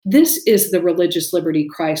This is the religious liberty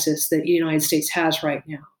crisis that the United States has right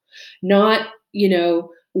now. Not,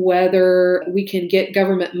 whether we can get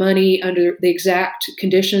government money under the exact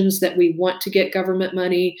conditions that we want to get government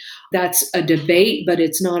money. That's a debate, but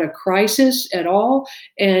it's not a crisis at all.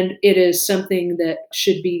 And it is something that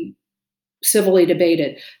should be civilly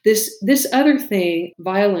debated. This other thing,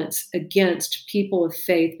 violence against people of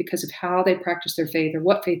faith because of how they practice their faith or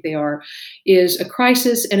what faith they are, is a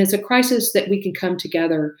crisis, and it's a crisis that we can come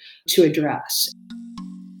together to address.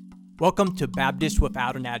 Welcome to Baptist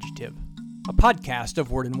Without an Adjective, a podcast of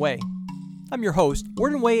Word and Way. I'm your host,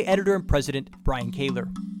 Word and Way editor and president, Brian Kaler.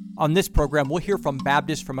 On this program, we'll hear from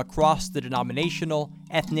Baptists from across the denominational,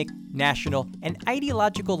 ethnic, national, and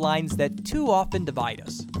ideological lines that too often divide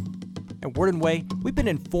us. At Word and Way, we've been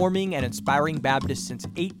informing and inspiring Baptists since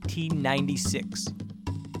 1896.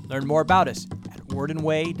 Learn more about us at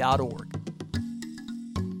wordandway.org.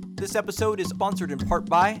 This episode is sponsored in part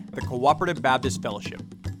by the Cooperative Baptist Fellowship.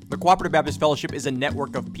 The Cooperative Baptist Fellowship is a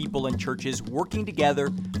network of people and churches working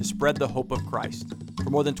together to spread the hope of Christ.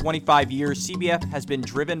 For more than 25 years, CBF has been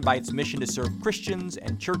driven by its mission to serve Christians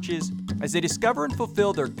and churches as they discover and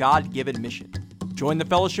fulfill their God-given mission. Join the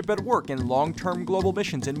fellowship at work in long-term global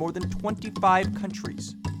missions in more than 25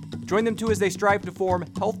 countries. Join them too as they strive to form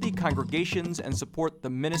healthy congregations and support the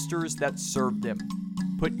ministers that serve them.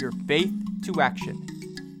 Put your faith to action.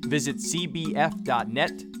 Visit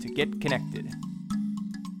cbf.net to get connected.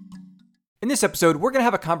 In this episode, we're going to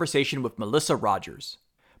have a conversation with Melissa Rogers.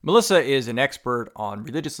 Melissa is an expert on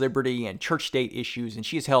religious liberty and church-state issues, and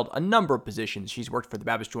she has held a number of positions. She's worked for the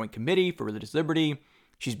Baptist Joint Committee for Religious Liberty.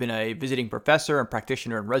 She's been a visiting professor and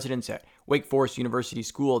practitioner in residence at Wake Forest University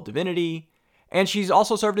School of Divinity. And she's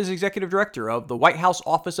also served as executive director of the White House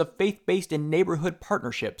Office of Faith-Based and Neighborhood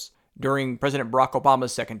Partnerships during President Barack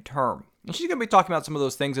Obama's second term. And she's going to be talking about some of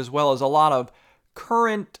those things as well as a lot of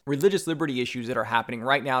current religious liberty issues that are happening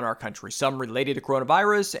right now in our country, some related to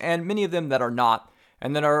coronavirus and many of them that are not,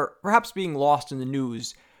 and that are perhaps being lost in the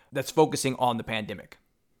news that's focusing on the pandemic.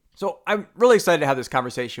 So I'm really excited to have this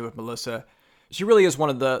conversation with Melissa. She really is one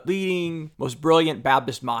of the leading, most brilliant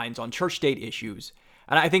Baptist minds on church-state issues.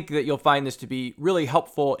 And I think that you'll find this to be really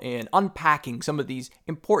helpful in unpacking some of these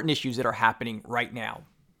important issues that are happening right now.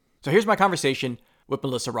 So here's my conversation with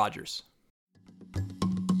Melissa Rogers.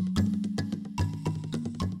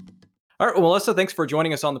 All right, well, Melissa, thanks for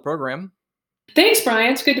joining us on the program. Thanks,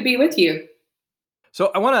 Brian. It's good to be with you. So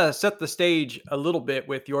I want to set the stage a little bit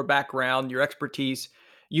with your background, your expertise.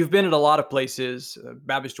 You've been at a lot of places,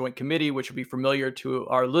 Baptist Joint Committee, which will be familiar to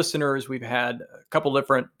our listeners. We've had a couple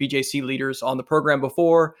different BJC leaders on the program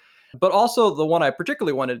before, but also the one I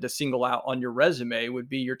particularly wanted to single out on your resume would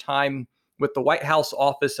be your time with the White House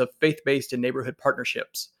Office of Faith-Based and Neighborhood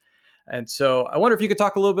Partnerships. And so I wonder if you could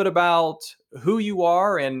talk a little bit about who you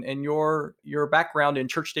are and your background in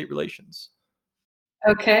church-state relations.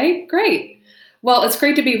 Okay, great. Well, it's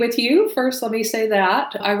great to be with you. First, let me say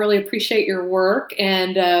that. I really appreciate your work,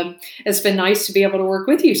 and it's been nice to be able to work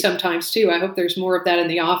with you sometimes, too. I hope there's more of that in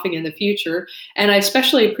the offing in the future. And I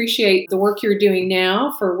especially appreciate the work you're doing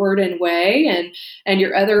now for Word and Way and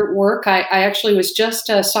your other work. I actually was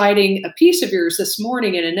just citing a piece of yours this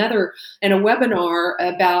morning in a webinar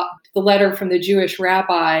about the letter from the Jewish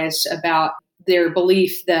rabbis about their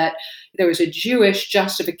belief that there was a Jewish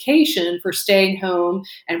justification for staying home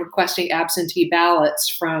and requesting absentee ballots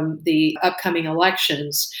from the upcoming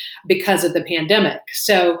elections because of the pandemic.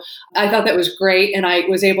 So I thought that was great. And I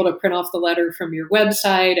was able to print off the letter from your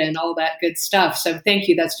website and all that good stuff. So thank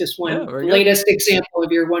you. That's just one latest example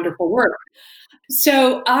of your wonderful work.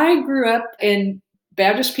 So I grew up in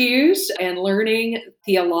Baptist pews and learning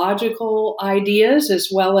theological ideas as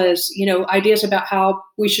well as, ideas about how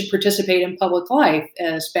we should participate in public life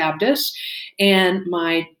as Baptists. And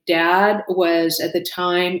my dad was at the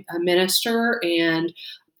time a minister, and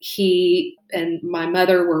he and my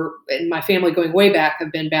mother were, and my family going way back,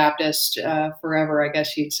 have been Baptist forever, I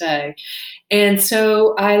guess you'd say. And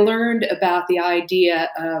so I learned about the idea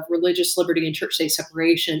of religious liberty and church-state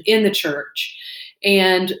separation in the church.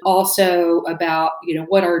 And also about,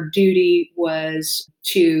 what our duty was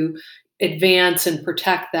to advance and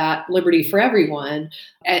protect that liberty for everyone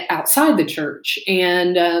outside the church.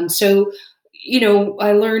 And so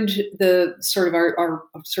I learned the sort of our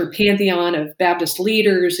sort of pantheon of Baptist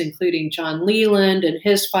leaders, including John Leland and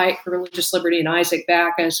his fight for religious liberty, and Isaac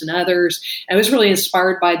Backus and others. I was really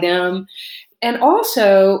inspired by them. And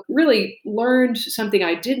also really learned something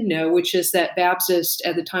I didn't know, which is that Baptists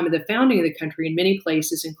at the time of the founding of the country in many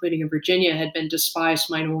places, including in Virginia, had been despised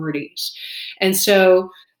minorities. And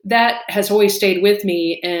so that has always stayed with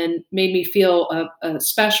me and made me feel a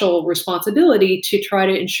special responsibility to try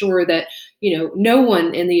to ensure that, no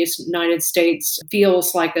one in the United States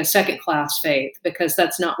feels like a second class faith, because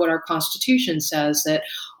that's not what our Constitution says, that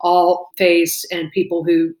all faiths and people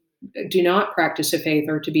who do not practice a faith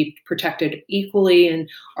are to be protected equally and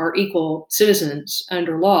are equal citizens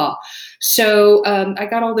under law. So I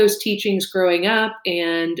got all those teachings growing up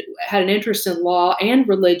and had an interest in law and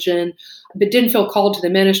religion, but didn't feel called to the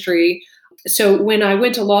ministry. So when I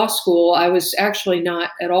went to law school, I was actually not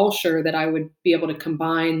at all sure that I would be able to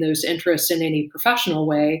combine those interests in any professional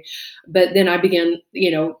way. But then I began,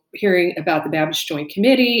 hearing about the Baptist Joint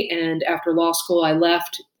Committee. And after law school, I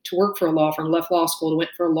left to work for a law firm, left law school, went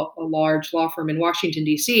for a large law firm in Washington,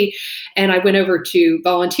 D.C. And I went over to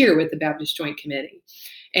volunteer with the Baptist Joint Committee.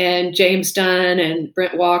 And James Dunn and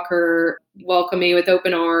Brent Walker welcomed me with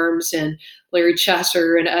open arms, and Larry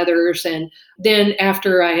Chesser and others. And then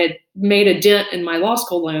after I had made a dent in my law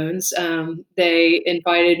school loans, they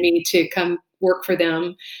invited me to come work for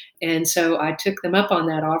them. And so I took them up on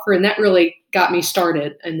that offer. And that really got me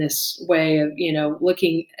started in this way of,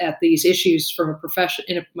 looking at these issues from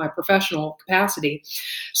in my professional capacity.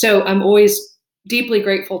 So I'm always deeply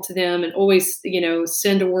grateful to them, and always,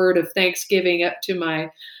 send a word of thanksgiving up to my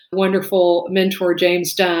wonderful mentor,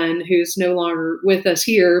 James Dunn, who's no longer with us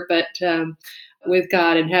here, but with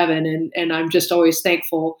God in heaven. And I'm just always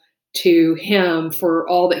thankful to him for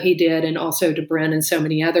all that he did, and also to Brent and so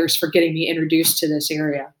many others for getting me introduced to this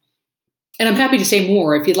area. And I'm happy to say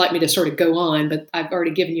more if you'd like me to sort of go on, but I've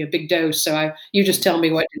already given you a big dose, so you just tell me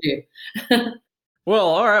what to do. Well,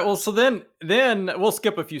 all right. Well, so then we'll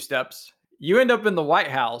skip a few steps. You end up in the White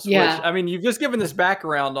House, Yeah. which, I mean, you've just given this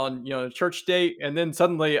background on, church state, and then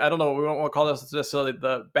suddenly, I don't know, we don't want to call this necessarily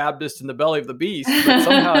the Baptist in the belly of the beast, but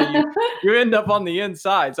somehow you end up on the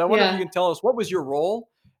inside. So I wonder if you can tell us, what was your role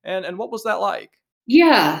and what was that like?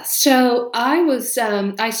 Yeah, so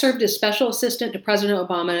I served as special assistant to President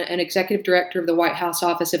Obama and executive director of the White House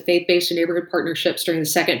Office of Faith-Based and Neighborhood Partnerships during the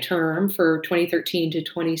second term for 2013 to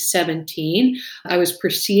 2017. I was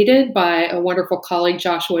preceded by a wonderful colleague,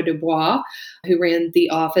 Joshua Dubois, who ran the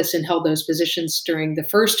office and held those positions during the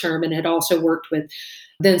first term, and had also worked with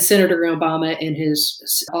then Senator Obama in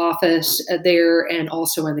his office there, and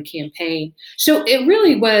also in the campaign. So it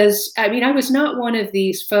really was, I was not one of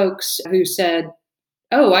these folks who said,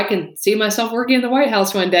 oh, I can see myself working in the White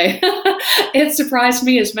House one day. It surprised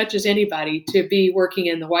me as much as anybody to be working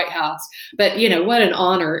in the White House. But, what an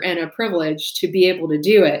honor and a privilege to be able to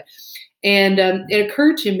do it. And it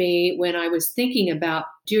occurred to me when I was thinking about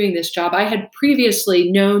doing this job, I had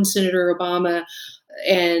previously known Senator Obama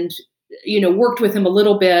and, worked with him a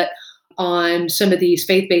little bit on some of these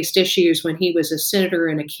faith-based issues when he was a senator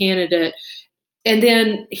and a candidate. And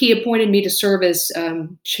then he appointed me to serve as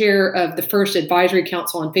chair of the first advisory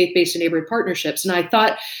council on faith-based and neighborhood partnerships. And I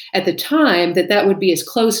thought at the time that would be as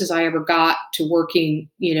close as I ever got to working,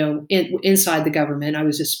 inside the government. I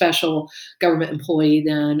was a special government employee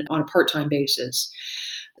then on a part-time basis.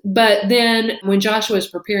 But then when Joshua was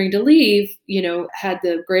preparing to leave, had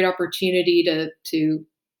the great opportunity to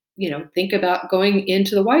think about going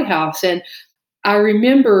into the White House. And I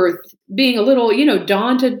remember being a little,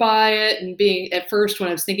 daunted by it, and being at first, when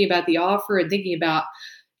I was thinking about the offer and thinking about,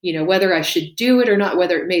 whether I should do it or not,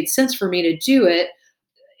 whether it made sense for me to do it.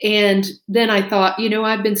 And then I thought,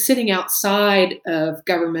 I've been sitting outside of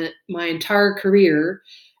government my entire career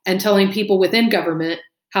and telling people within government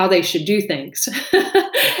how they should do things.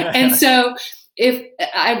 And so if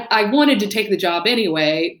I wanted to take the job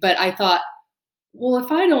anyway, but I thought, well,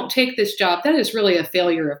 if I don't take this job, that is really a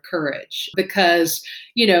failure of courage, because,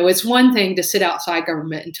 it's one thing to sit outside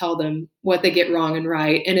government and tell them what they get wrong and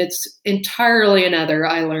right. And it's entirely another,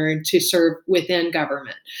 I learned, to serve within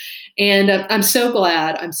government. And I'm so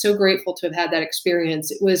glad, I'm so grateful to have had that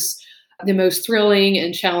experience. It was the most thrilling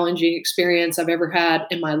and challenging experience I've ever had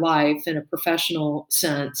in my life in a professional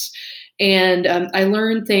sense. And I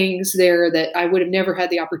learned things there that I would have never had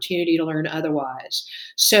the opportunity to learn otherwise.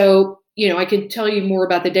 So, I could tell you more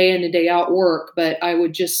about the day in and day out work, but I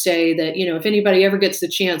would just say that, if anybody ever gets the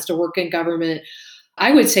chance to work in government,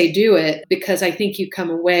 I would say do it, because I think you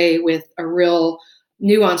come away with a real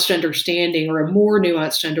nuanced understanding, or a more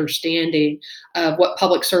nuanced understanding of what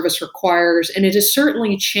public service requires. And it has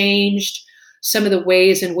certainly changed some of the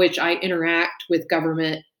ways in which I interact with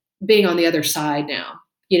government being on the other side now.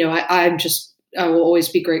 I will always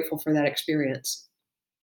be grateful for that experience.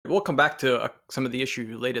 We'll come back to some of the issues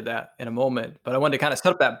related to that in a moment, but I wanted to kind of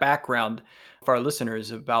set up that background for our listeners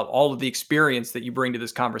about all of the experience that you bring to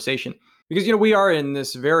this conversation. Because, we are in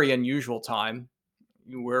this very unusual time.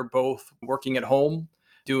 We're both working at home.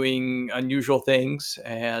 doing unusual things.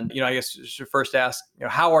 And, I guess I should first ask,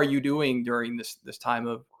 how are you doing during this time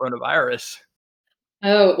of coronavirus?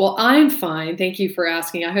 Oh, well, I'm fine. Thank you for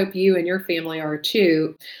asking. I hope you and your family are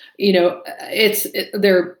too.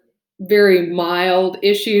 They're very mild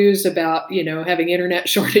issues about, having internet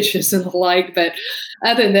shortages and the like, but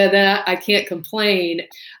other than that, I can't complain.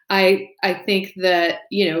 I think that,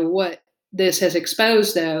 what this has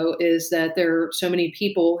exposed though is that there are so many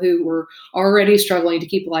people who were already struggling to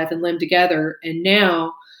keep life and limb together and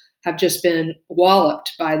now have just been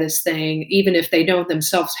walloped by this thing, even if they don't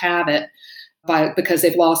themselves have it because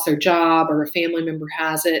they've lost their job or a family member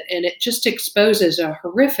has it. And it just exposes a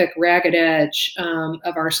horrific ragged edge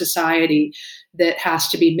of our society that has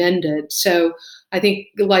to be mended. So I think,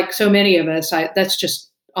 like so many of us, that's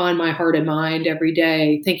just on my heart and mind every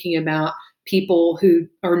day, thinking about people who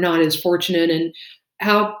are not as fortunate and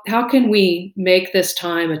how can we make this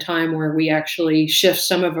time a time where we actually shift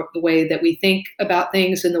some of the way that we think about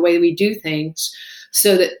things and the way we do things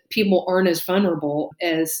so that people aren't as vulnerable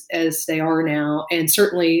as they are now. And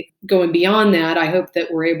certainly going beyond that, I hope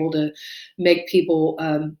that we're able to make people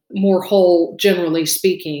more whole, generally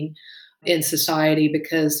speaking, in society,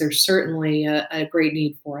 because there's certainly a great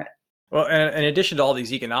need for it. Well, and in addition to all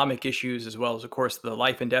these economic issues, as well as, of course, the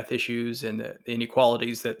life and death issues and the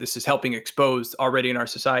inequalities that this is helping expose already in our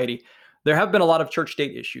society, there have been a lot of church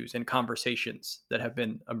state issues and conversations that have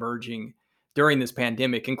been emerging during this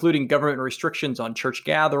pandemic, including government restrictions on church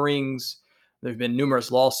gatherings. There have been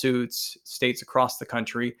numerous lawsuits, states across the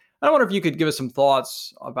country. I wonder if you could give us some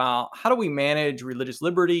thoughts about how do we manage religious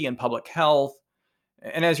liberty and public health.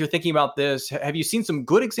 And as you're thinking about this, have you seen some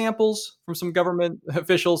good examples from some government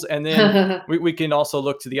officials? And then we can also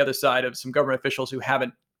look to the other side of some government officials who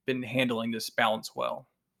haven't been handling this balance well.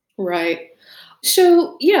 Right.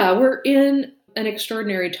 So, yeah, we're in an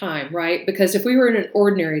extraordinary time, right? Because if we were in an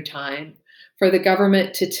ordinary time, for the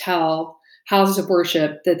government to tell houses of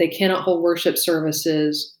worship that they cannot hold worship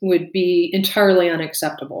services would be entirely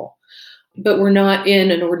unacceptable. But we're not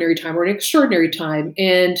in an ordinary time, we're in an extraordinary time.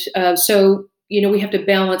 And so, we have to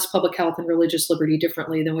balance public health and religious liberty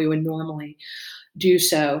differently than we would normally do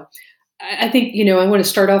so. I think, I want to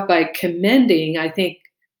start off by commending, I think,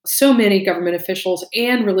 so many government officials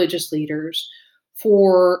and religious leaders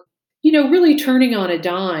for, really turning on a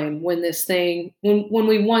dime when this thing, when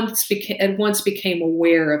we once became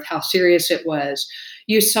aware of how serious it was.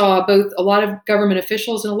 You saw both a lot of government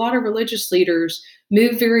officials and a lot of religious leaders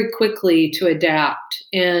move very quickly to adapt.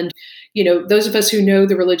 And, those of us who know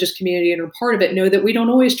the religious community and are part of it know that we don't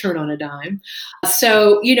always turn on a dime.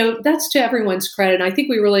 So, that's to everyone's credit. And I think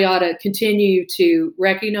we really ought to continue to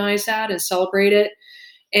recognize that and celebrate it,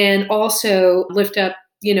 and also lift up,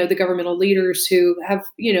 the governmental leaders who have,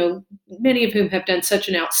 many of whom have done such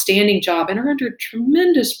an outstanding job and are under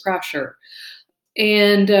tremendous pressure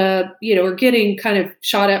and, are getting kind of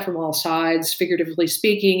shot at from all sides, figuratively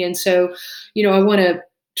speaking. And so, I want to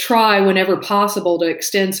try whenever possible to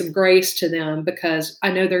extend some grace to them because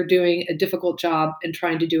I know they're doing a difficult job and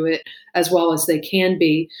trying to do it as well as they can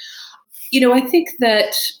be. I think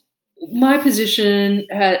that my position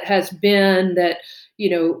has been that,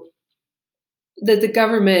 that the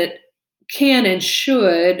government can and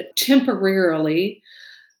should temporarily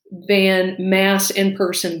ban mass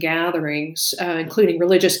in-person gatherings, including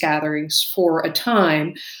religious gatherings, for a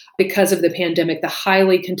time because of the pandemic. The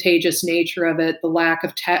highly contagious nature of it, the lack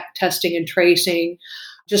of testing and tracing,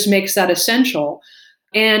 just makes that essential.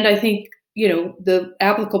 And I think, the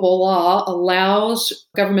applicable law allows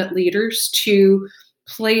government leaders to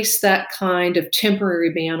place that kind of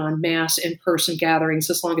temporary ban on mass in-person gatherings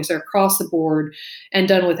as long as they're across the board and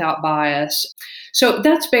done without bias. So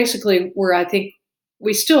that's basically where I think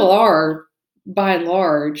we still are by and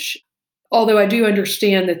large. Although I do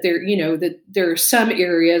understand that there are some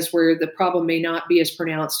areas where the problem may not be as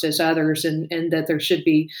pronounced as others, and that there should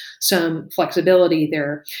be some flexibility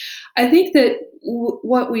there. I think that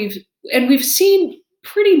we've seen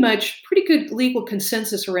pretty good legal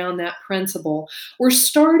consensus around that principle. We're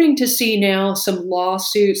starting to see now some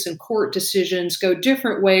lawsuits and court decisions go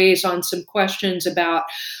different ways on some questions about,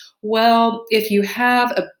 well, if you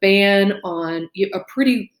have a ban on a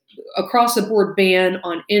pretty across the board ban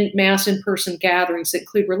on mass in-person gatherings that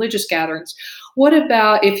include religious gatherings, what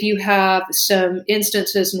about if you have some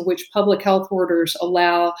instances in which public health orders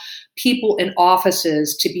allow people in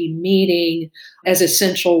offices to be meeting as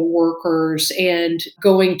essential workers and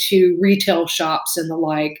going to retail shops and the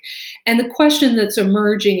like? And the question that's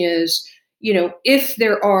emerging is, if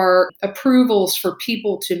there are approvals for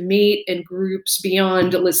people to meet in groups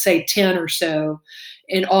beyond, let's say, 10 or so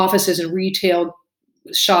in offices and retail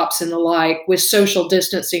shops and the like, with social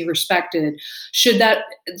distancing respected, should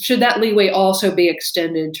that leeway also be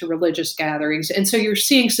extended to religious gatherings? And so you're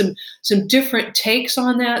seeing some different takes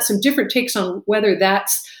on that, some different takes on whether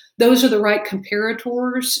those are the right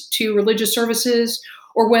comparators to religious services,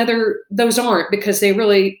 or whether those aren't, because they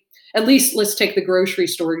really, at least let's take the grocery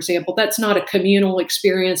store example. That's not a communal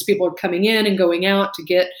experience. People are coming in and going out to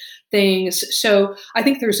get things. So I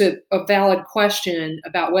think there's a valid question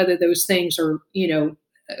about whether those things are,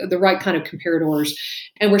 the right kind of comparators.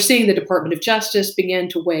 And we're seeing the Department of Justice begin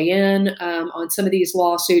to weigh in on some of these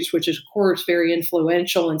lawsuits, which is, of course, very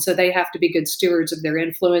influential. And so they have to be good stewards of their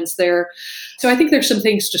influence there. So I think there's some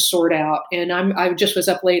things to sort out. And I just was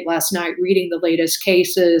up late last night reading the latest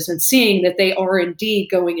cases and seeing that they are indeed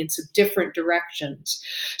going in some different directions.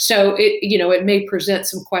 So it may present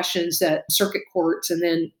some questions at circuit courts, and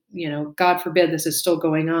then, God forbid this is still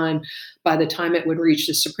going on by the time it would reach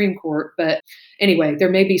the Supreme Court. But anyway, there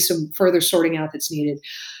may be some further sorting out that's needed.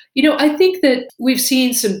 I think that we've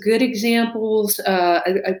seen some good examples.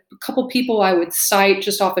 A couple people I would cite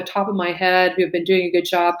just off the top of my head who have been doing a good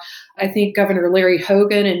job. I think Governor Larry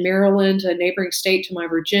Hogan in Maryland, a neighboring state to my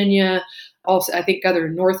Virginia. Also, I think Governor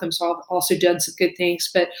Northam's also done some good things.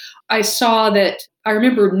 But I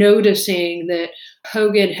remember noticing that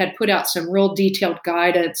Hogan had put out some real detailed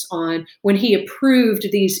guidance on when he approved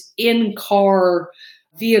these in-car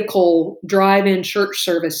vehicle drive-in church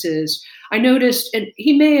services. I noticed, and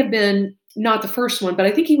he may have been not the first one, but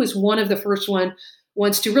I think he was one of the first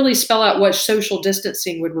ones to really spell out what social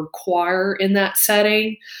distancing would require in that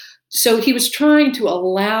setting. So he was trying to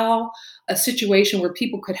allow a situation where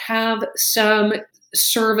people could have some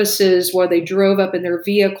services while they drove up in their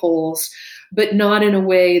vehicles, but not in a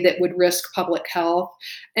way that would risk public health.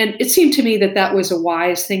 And it seemed to me that that was a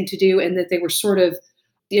wise thing to do, and that they were sort of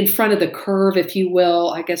in front of the curve, if you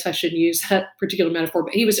will. I guess I shouldn't use that particular metaphor,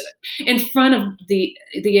 but he was in front of the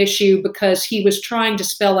issue because he was trying to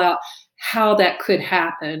spell out how that could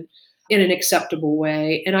happen in an acceptable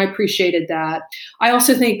way. And I appreciated that. I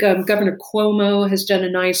also think Governor Cuomo has done a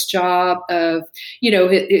nice job of,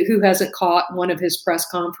 who hasn't caught one of his press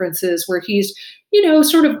conferences where he's,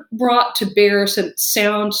 sort of brought to bear some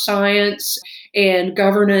sound science and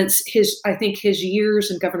governance. I think his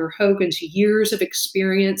years and Governor Hogan's years of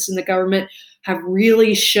experience in the government have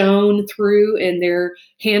really shown through in their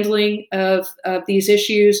handling of these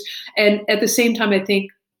issues. And at the same time, I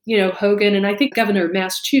think, Hogan, and I think Governor of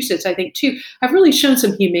Massachusetts, I think too, have really shown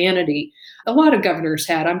some humanity. A lot of governors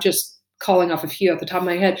had. I'm just calling off a few off the top of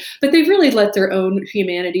my head, but they've really let their own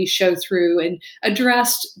humanity show through and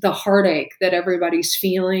addressed the heartache that everybody's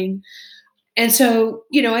feeling. And so,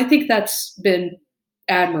 I think that's been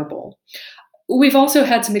admirable. We've also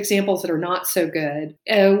had some examples that are not so good.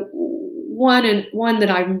 One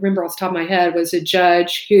that I remember off the top of my head was a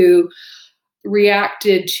judge who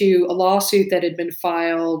reacted to a lawsuit that had been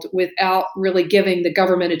filed without really giving the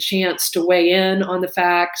government a chance to weigh in on the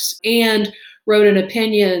facts, and wrote an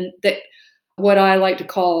opinion that what I like to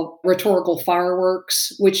call rhetorical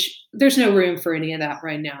fireworks, which there's no room for any of that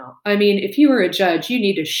right now. I mean, if you are a judge, you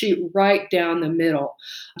need to shoot right down the middle.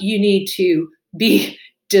 You need to be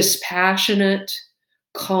dispassionate,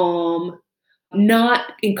 calm,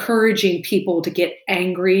 not encouraging people to get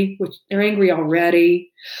angry, which they're angry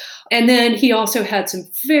already. And then he also had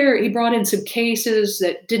he brought in some cases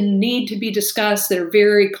that didn't need to be discussed, that are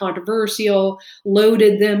very controversial,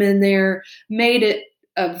 loaded them in there, made it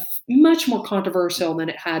much more controversial than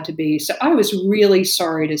it had to be. So I was really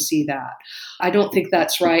sorry to see that. I don't think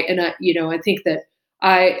that's right. And I think that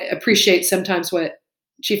I appreciate sometimes what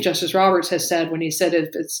Chief Justice Roberts has said when he said,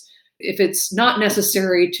 if it's not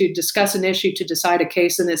necessary to discuss an issue to decide a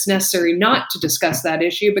case, then it's necessary not to discuss that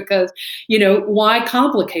issue because, why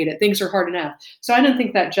complicate it? Things are hard enough. So I don't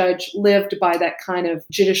think that judge lived by that kind of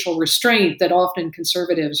judicial restraint that often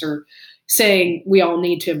conservatives are saying we all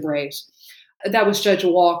need to embrace. That was Judge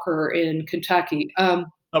Walker in Kentucky.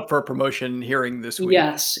 Up for a promotion hearing this week.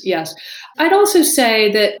 Yes. I'd also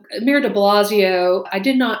say that Mayor de Blasio, I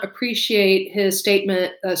did not appreciate his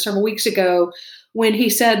statement several weeks ago when he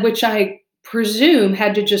said, which I presume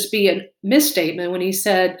had to just be a misstatement, when he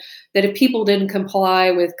said that if people didn't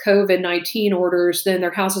comply with COVID-19 orders, then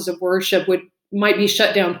their houses of worship might be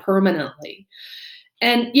shut down permanently.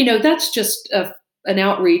 And, that's just an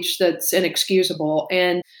outreach that's inexcusable.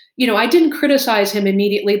 And, I didn't criticize him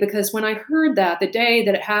immediately because when I heard that the day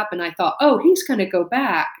that it happened, I thought, oh, he's going to go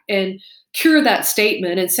back and cure that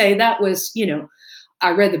statement and say that was,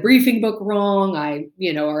 I read the briefing book wrong.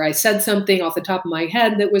 Or I said something off the top of my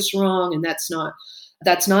head that was wrong. And that's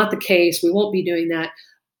not the case. We won't be doing that.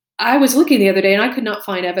 I was looking the other day and I could not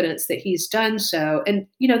find evidence that he's done so. And,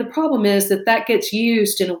 the problem is that gets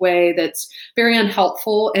used in a way that's very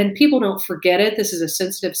unhelpful and people don't forget it. This is a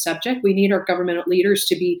sensitive subject. We need our government leaders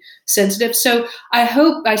to be sensitive. So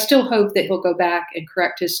I still hope that he'll go back and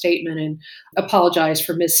correct his statement and apologize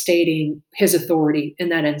for misstating his authority in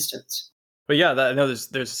that instance. But yeah, I know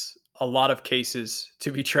there's a lot of cases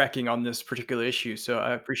to be tracking on this particular issue. So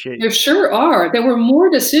I appreciate. There sure are. There were more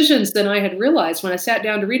decisions than I had realized. When I sat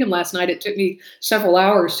down to read them last night, it took me several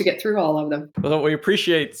hours to get through all of them. Well, we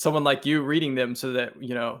appreciate someone like you reading them so that,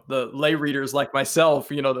 the lay readers like myself,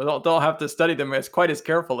 they don't have to study them quite as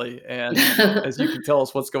carefully. And as you can tell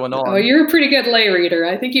us what's going on. Oh, you're a pretty good lay reader.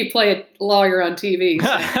 I think you play a lawyer on TV. So.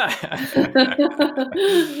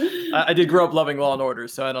 I did grow up loving Law and Order,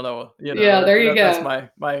 so I don't know. Yeah, there you go.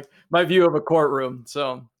 That's my view of a courtroom.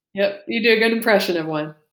 So. Yep, you do a good impression of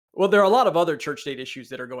one. Well, there are a lot of other church state issues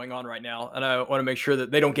that are going on right now, and I want to make sure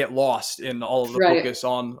that they don't get lost in all of the focus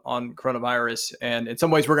on coronavirus. And in some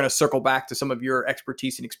ways, we're going to circle back to some of your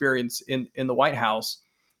expertise and experience in the White House.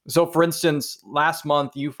 So, for instance, last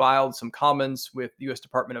month, you filed some comments with the U.S.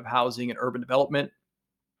 Department of Housing and Urban Development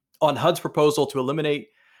on HUD's proposal to eliminate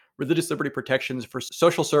religious liberty protections for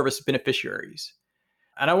social service beneficiaries.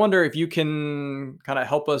 And I wonder if you can kind of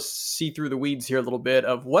help us see through the weeds here a little bit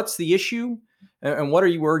of what's the issue and what are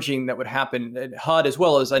you urging that would happen at HUD, as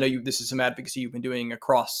well as I know this is some advocacy you've been doing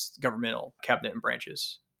across governmental cabinet and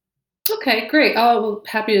branches. Okay, great. Oh,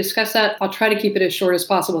 happy to discuss that. I'll try to keep it as short as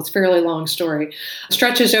possible. It's a fairly long story. It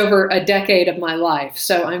stretches over a decade of my life.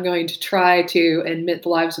 So I'm going to try to admit the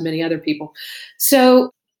lives of many other people.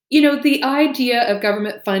 So the idea of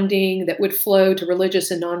government funding that would flow to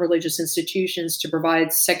religious and non-religious institutions to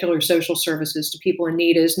provide secular social services to people in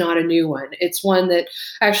need is not a new one. It's one that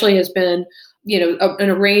actually has been, an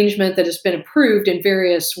arrangement that has been approved in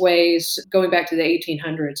various ways going back to the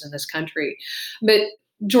 1800s in this country. But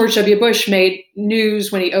George W. Bush made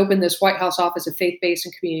news when he opened this White House Office of Faith-Based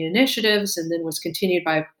and Community Initiatives, and then was continued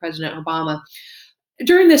by President Obama.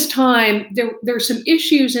 During this time, there are some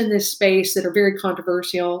issues in this space that are very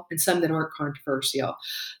controversial and some that aren't controversial.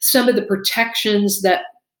 Some of the protections that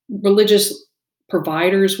religious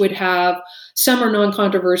providers would have, some are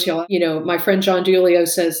non-controversial. My friend John Giulio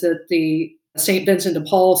says that the St. Vincent de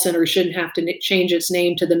Paul Center shouldn't have to change its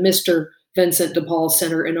name to the Mr. Vincent de Paul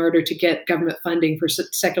Center in order to get government funding for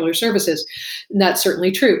secular services. And that's certainly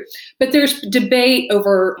true. But there's debate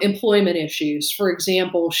over employment issues. For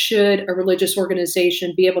example, should a religious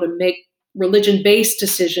organization be able to make religion-based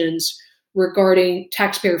decisions regarding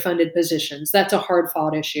taxpayer-funded positions? That's a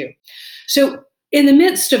hard-fought issue. So in the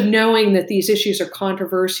midst of knowing that these issues are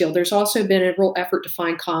controversial, there's also been a real effort to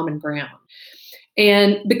find common ground.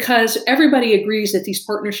 And because everybody agrees that these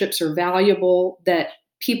partnerships are valuable, that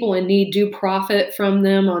people in need do profit from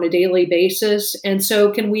them on a daily basis. And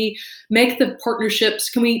so can we make the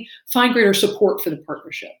partnerships, can we find greater support for the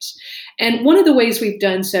partnerships? And one of the ways we've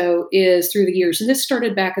done so is through the years, and this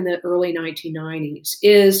started back in the early 1990s,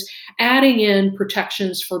 is adding in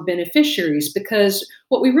protections for beneficiaries, because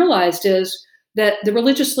what we realized is that the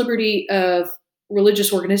religious liberty of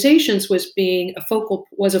religious organizations was a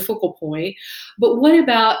focal point. But what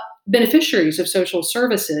about beneficiaries of social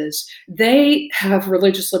services? They have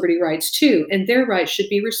religious liberty rights too, and their rights should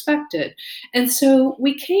be respected. And so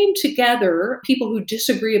we came together, people who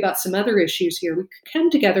disagree about some other issues here, we came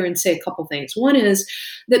together and say a couple things. One is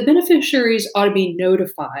that beneficiaries ought to be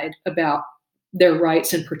notified about their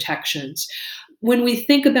rights and protections. When we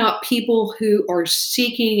think about people who are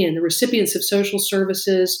seeking and the recipients of social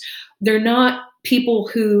services, they're not people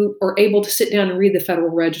who are able to sit down and read the Federal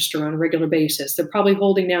Register on a regular basis. They're probably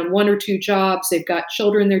holding down one or two jobs. They've got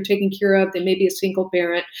children they're taking care of. They may be a single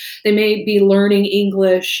parent. They may be learning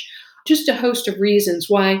English. Just a host of reasons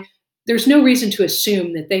why there's no reason to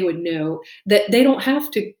assume that they would know that they don't have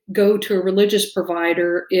to go to a religious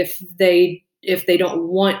provider if they don't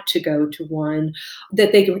want to go to one,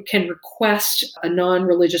 that they can request a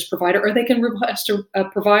non-religious provider, or they can request a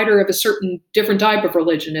provider of a certain different type of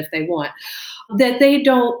religion if they want. That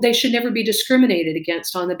they should never be discriminated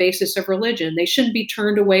against on the basis of religion. They shouldn't be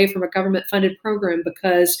turned away from a government-funded program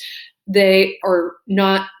because they are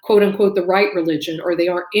not, quote unquote, the right religion, or they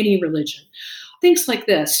aren't any religion. Things like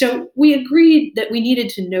this. So we agreed that we needed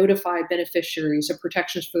to notify beneficiaries of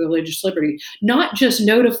protections for the religious liberty, not just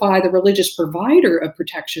notify the religious provider of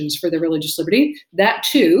protections for the religious liberty, that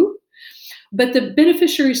too, but the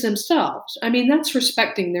beneficiaries themselves. I mean, that's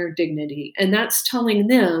respecting their dignity, and that's telling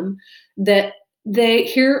them that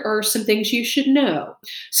here are some things you should know,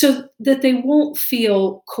 so that they won't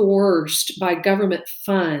feel coerced by government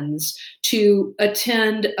funds to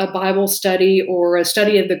attend a Bible study or a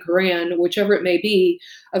study of the Quran, whichever it may be,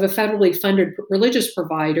 of a federally funded religious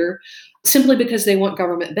provider, simply because they want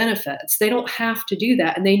government benefits. They don't have to do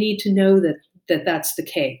that, and they need to know that that's the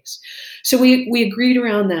case. So we agreed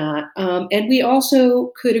around that, and we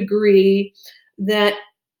also could agree that,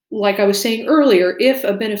 like I was saying earlier, if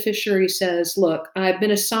a beneficiary says, look, I've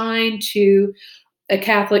been assigned to a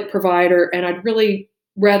Catholic provider and I'd really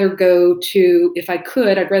rather go to, if I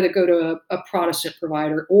could, I'd rather go to a Protestant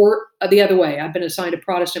provider, or the other way, I've been assigned a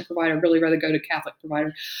Protestant provider, I'd really rather go to a Catholic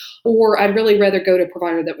provider, or I'd really rather go to a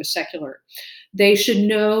provider that was secular. They should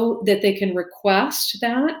know that they can request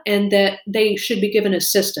that and that they should be given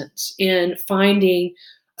assistance in finding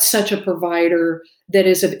such a provider that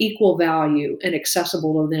is of equal value and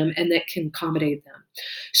accessible to them and that can accommodate them.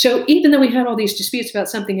 So even though we had all these disputes about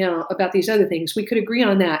something else, about these other things, we could agree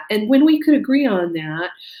on that. And when we could agree on that,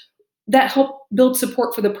 that helped build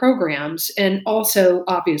support for the programs and also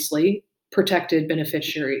obviously protected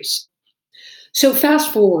beneficiaries. So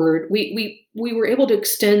fast forward, we were able to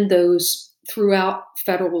extend those throughout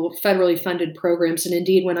federally funded programs. And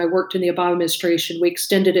indeed, when I worked in the Obama administration, we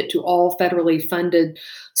extended it to all federally funded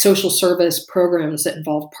social service programs that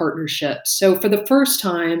involve partnerships. So for the first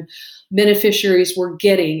time, beneficiaries were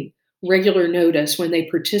getting regular notice when they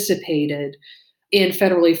participated in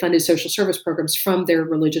federally funded social service programs from their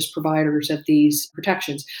religious providers of these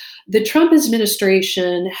protections. The Trump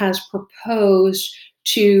administration has proposed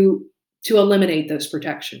to eliminate those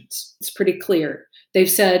protections. It's pretty clear. They've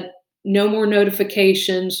said no more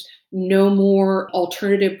notifications, no more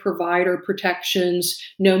alternative provider protections,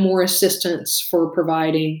 no more assistance for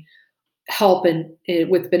providing help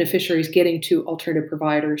with beneficiaries getting to alternative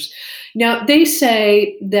providers. Now, they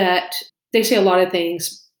say a lot of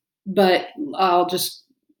things, but I'll just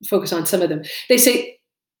focus on some of them. They say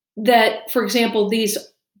that, for example, these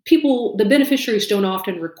people, the beneficiaries don't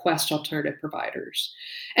often request alternative providers.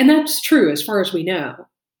 And that's true as far as we know.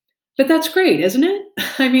 But that's great, isn't it?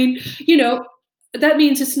 I mean, that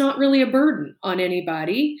means it's not really a burden on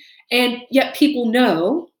anybody. And yet people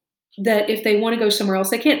know that if they want to go somewhere else,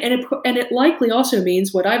 they can. And it likely also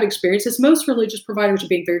means, what I've experienced is most religious providers are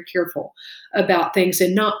being very careful about things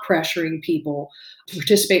and not pressuring people to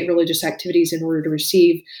participate in religious activities in order to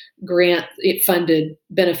receive grant-funded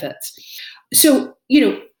benefits. So,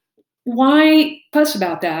 why fuss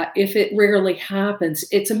about that if it rarely happens?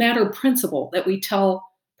 It's a matter of principle that we tell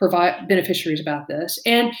beneficiaries about this.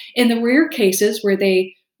 And in the rare cases where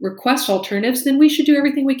they request alternatives, then we should do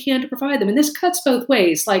everything we can to provide them. And this cuts both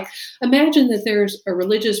ways. Like, imagine that there's a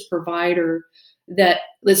religious provider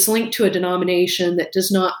that's linked to a denomination that does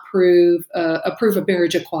not approve of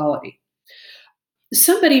marriage equality.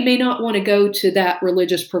 Somebody may not want to go to that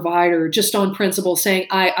religious provider just on principle, saying,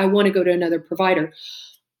 I want to go to another provider.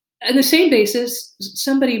 On the same basis,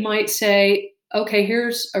 somebody might say, okay,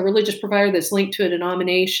 here's a religious provider that's linked to a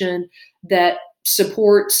denomination that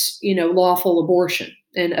supports, lawful abortion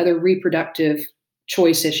and other reproductive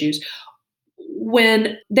choice issues.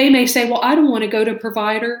 When they may say, well, I don't want to go to a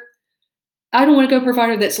provider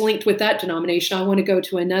that's linked with that denomination. I want to go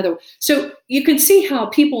to another. So you can see how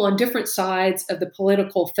people on different sides of the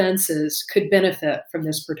political fences could benefit from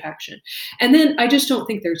this protection. And then I just don't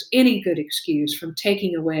think there's any good excuse from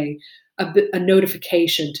taking away a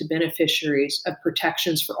notification to beneficiaries of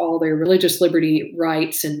protections for all their religious liberty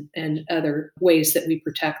rights and other ways that we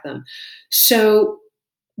protect them. So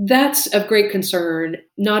that's of great concern,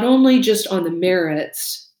 not only just on the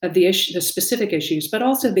merits of the specific issues, but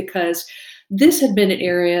also because this had been an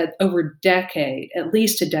area over a decade, at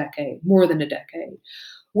least a decade, more than a decade,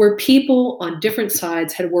 where people on different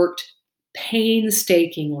sides had worked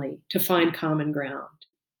painstakingly to find common ground.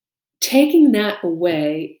 Taking that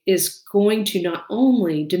away is going to not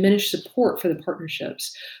only diminish support for the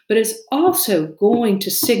partnerships, but it's also going to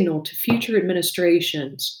signal to future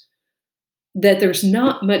administrations that there's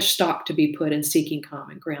not much stock to be put in seeking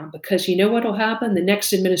common ground, because you know what will happen? The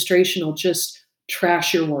next administration will just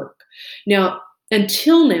trash your work. Now,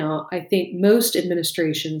 until now, I think most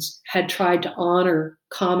administrations had tried to honor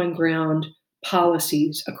common ground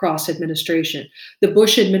policies across administration. The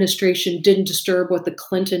Bush administration didn't disturb what the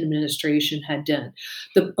Clinton administration had done.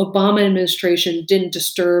 The Obama administration didn't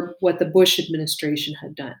disturb what the Bush administration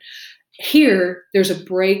had done. Here, there's a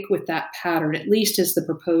break with that pattern, at least as the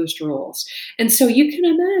proposed rules. And so you can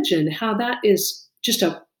imagine how that is just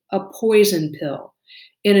a poison pill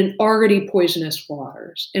in an already poisonous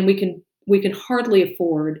waters. And we can hardly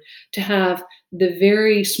afford to have the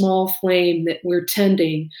very small flame that we're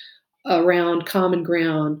tending around common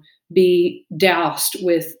ground be doused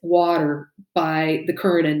with water by the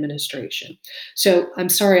current administration. So I'm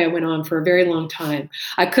sorry I went on for a very long time.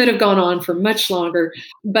 I could have gone on for much longer,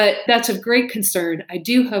 but that's of great concern. I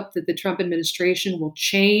do hope that the Trump administration will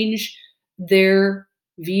change their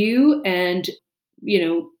view and,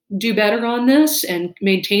 do better on this and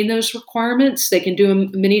maintain those requirements. They can do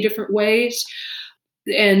them many different ways,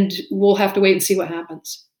 and we'll have to wait and see what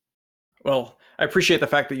happens. Well, I appreciate the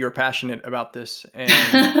fact that you're passionate about this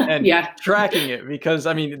and Yeah. tracking it, because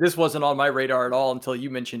I mean, this wasn't on my radar at all until you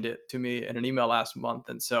mentioned it to me in an email last month.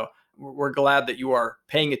 And so we're glad that you are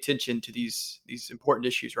paying attention to these important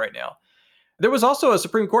issues right now. There was also a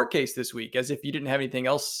Supreme Court case this week, as if you didn't have anything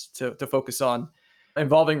else to focus on,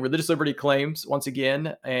 involving religious liberty claims once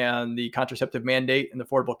again, and the contraceptive mandate and the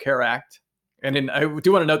Affordable Care Act. And then I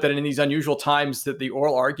do want to note that in these unusual times that the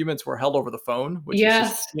oral arguments were held over the phone, which is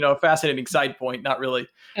just, Yes. a fascinating side point, not really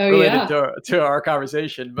Oh, related yeah. to our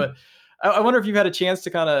conversation. But I wonder if you've had a chance to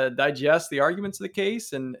kind of digest the arguments of the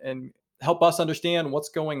case and help us understand what's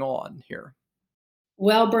going on here.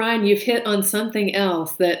 Well, Brian, you've hit on something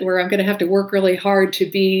else that where I'm going to have to work really hard to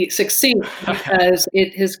be succinct because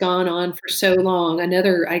it has gone on for so long.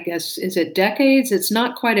 Another, I guess, is it decades? It's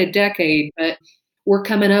not quite a decade, but we're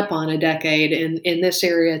coming up on a decade in this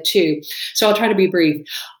area too. So I'll try to be brief.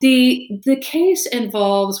 The case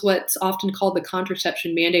involves what's often called the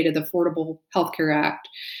contraception mandate of the Affordable Health Care Act.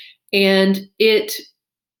 And it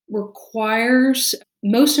requires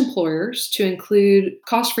most employers to include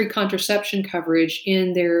cost-free contraception coverage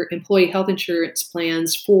in their employee health insurance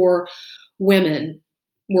plans for women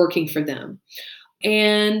working for them.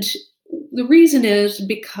 And the reason is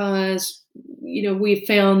because, we've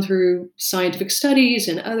found through scientific studies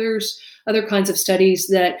and other kinds of studies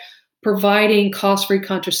that providing cost-free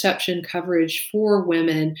contraception coverage for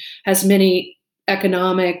women has many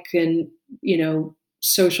economic and,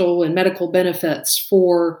 social and medical benefits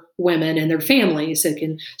for women and their families. It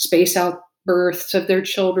can space out births of their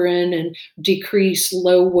children and decrease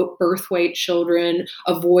low birth weight children,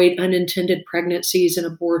 avoid unintended pregnancies and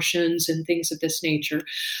abortions and things of this nature.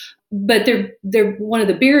 But one of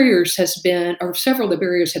the barriers has been, or several of the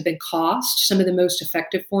barriers have been cost. Some of the most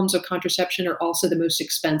effective forms of contraception are also the most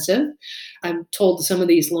expensive. I'm told some of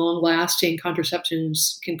these long-lasting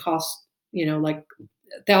contraceptions can cost, like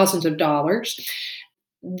thousands of dollars.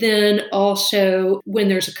 Then also, when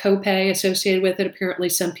there's a copay associated with it, apparently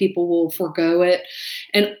some people will forego it.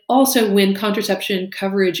 And also, when contraception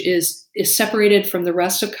coverage is separated from the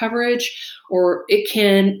rest of coverage, or it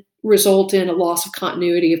can result in a loss of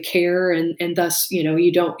continuity of care, and thus,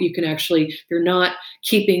 if you're not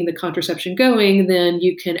keeping the contraception going, then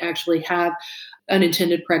you can actually have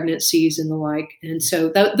unintended pregnancies and the like. And so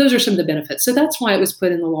those are some of the benefits. So that's why it was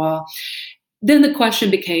put in the law. Then the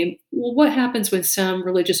question became, well, what happens when some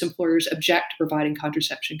religious employers object to providing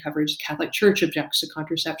contraception coverage? The Catholic Church objects to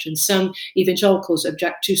contraception. Some evangelicals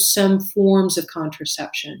object to some forms of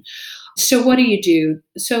contraception. So what do you do?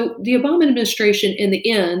 So the Obama administration, in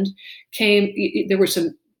the end, there were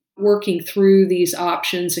some working through these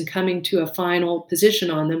options and coming to a final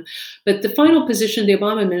position on them. But the final position of the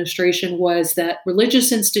Obama administration was that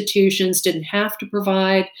religious institutions didn't have to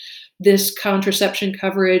provide this contraception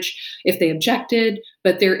coverage if they objected,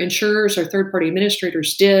 but their insurers or third-party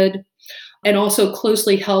administrators did. And also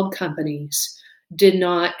closely held companies did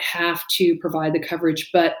not have to provide the coverage,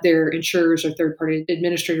 but their insurers or third-party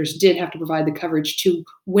administrators did have to provide the coverage to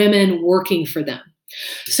women working for them.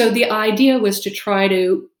 So the idea was to try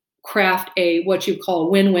to craft what you call a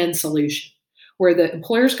win-win solution, where the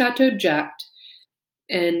employers got to object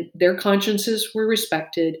and their consciences were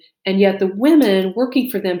respected, and yet the women working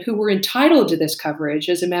for them who were entitled to this coverage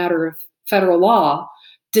as a matter of federal law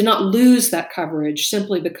did not lose that coverage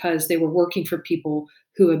simply because they were working for people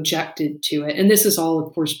who objected to it. And this is all,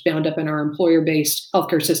 of course, bound up in our employer-based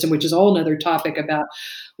healthcare system, which is a whole other topic about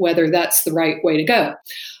whether that's the right way to go.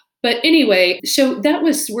 But anyway, so that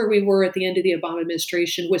was where we were at the end of the Obama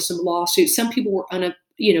administration with some lawsuits. Some people were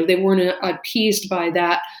they weren't appeased by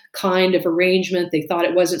that kind of arrangement. They thought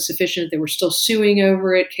it wasn't sufficient. They were still suing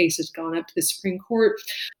over it. Case has gone up to the Supreme Court.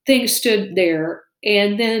 Things stood there.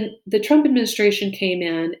 And then the Trump administration came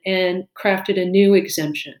in and crafted a new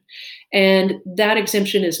exemption. And that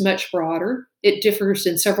exemption is much broader. It differs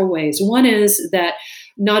in several ways. One is that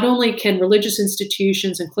not only can religious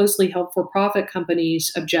institutions and closely held for-profit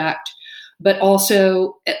companies object, but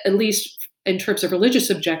also, at least in terms of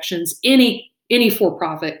religious objections, any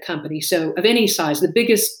for-profit company, so of any size, the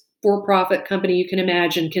biggest for-profit company you can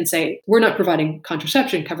imagine can say, we're not providing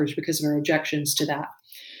contraception coverage because of our objections to that.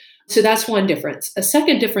 So that's one difference. A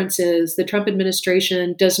second difference is the Trump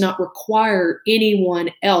administration does not require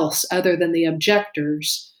anyone else other than the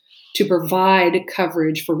objectors to provide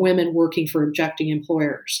coverage for women working for objecting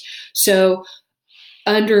employers. So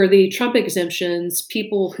under the Trump exemptions,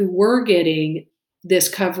 people who were getting this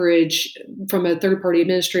coverage from a third-party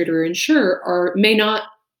administrator or insurer may not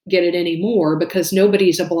get it anymore because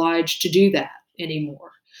nobody's obliged to do that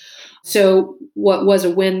anymore. So what was a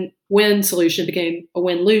win-win solution became a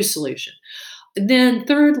win-lose solution. Then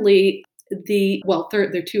thirdly, there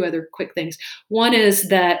are two other quick things. One is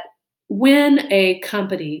that when a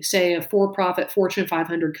company, say a for-profit Fortune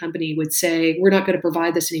 500 company, would say, we're not going to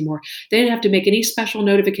provide this anymore, they didn't have to make any special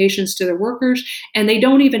notifications to their workers, and they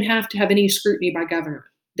don't even have to have any scrutiny by government.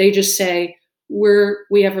 They just say,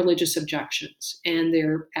 we have religious objections, and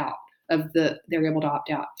they're out. They're able to opt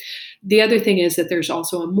out. The other thing is that there's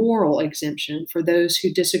also a moral exemption for those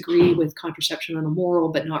who disagree with contraception on a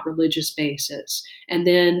moral but not religious basis. And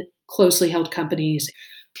then closely held companies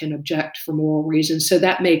can object for moral reasons. So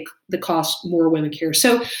that make the cost more women care.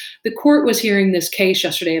 So the court was hearing this case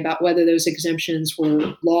yesterday about whether those exemptions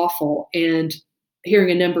were lawful and hearing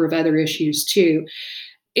a number of other issues too.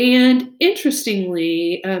 And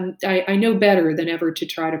interestingly, I know better than ever to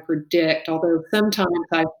try to predict, although sometimes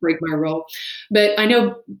I break my rule, but I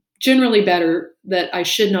know generally better that I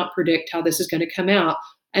should not predict how this is going to come out.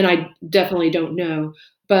 And I definitely don't know.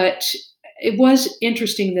 But it was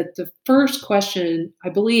interesting that the first question, I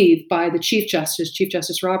believe, by the Chief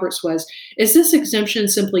Justice Roberts, was, is this exemption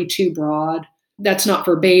simply too broad? That's not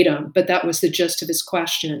verbatim, but that was the gist of his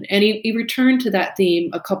question. And he returned to that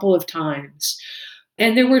theme a couple of times.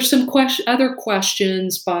 And there were some other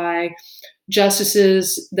questions by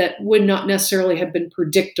justices that would not necessarily have been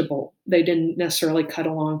predictable. They didn't necessarily cut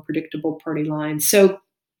along predictable party lines. So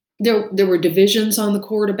there were divisions on the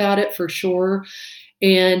court about it for sure.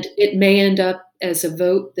 And it may end up as a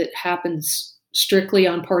vote that happens strictly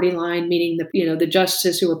on party line, meaning the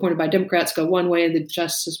justices who were appointed by Democrats go one way and the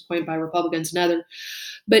justices appointed by Republicans another.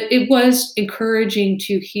 But it was encouraging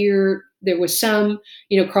to hear there was some,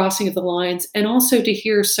 crossing of the lines, and also to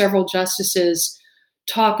hear several justices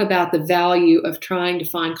talk about the value of trying to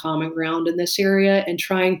find common ground in this area and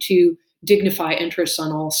trying to dignify interests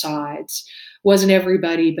on all sides. Wasn't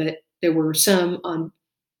everybody, but there were some on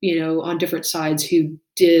different sides who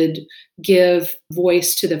did give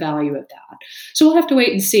voice to the value of that. So we'll have to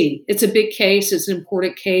wait and see. It's a big case. It's an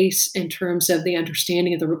important case in terms of the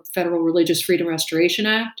understanding of the Federal Religious Freedom Restoration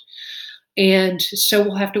Act. And so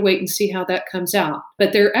we'll have to wait and see how that comes out.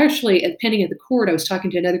 But they're actually, pending at the court, I was talking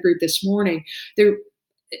to another group this morning,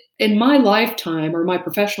 in my lifetime or my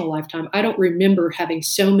professional lifetime, I don't remember having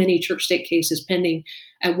so many church-state cases pending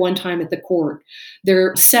at one time at the court.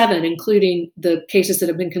 There are 7, including the cases that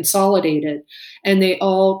have been consolidated, and they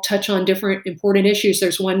all touch on different important issues.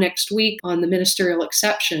 There's one next week on the ministerial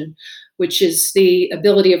exception, which is the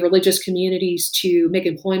ability of religious communities to make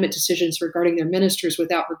employment decisions regarding their ministers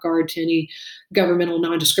without regard to any governmental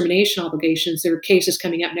non-discrimination obligations. There are cases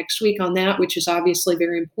coming up next week on that, which is obviously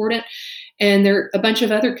very important. And there are a bunch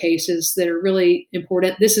of other cases that are really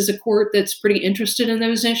important. This is a court that's pretty interested in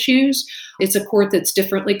those issues. It's a court that's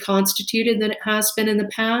differently constituted than it has been in the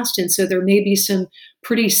past. And so there may be some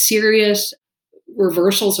pretty serious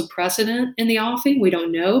reversals of precedent in the offing. We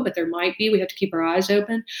don't know, but there might be. We have to keep our eyes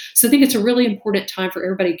open. So I think it's a really important time for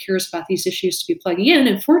everybody who cares about these issues to be plugging in.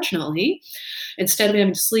 And fortunately, instead of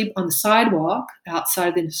having to sleep on the sidewalk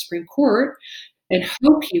outside the Supreme Court, and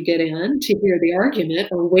hope you get in to hear the argument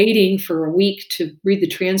or waiting for a week to read the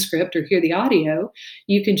transcript or hear the audio,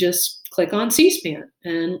 you can just click on C-SPAN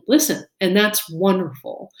and listen. And that's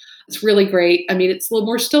wonderful. It's really great. I mean, it's a little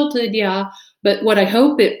more stilted, yeah, but what I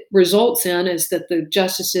hope it results in is that the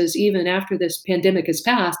justices, even after this pandemic has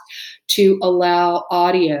passed, to allow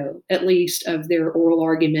audio, at least of their oral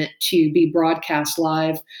argument, to be broadcast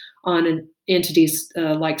live on entities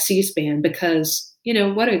like C-SPAN, because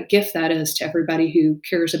what a gift that is to everybody who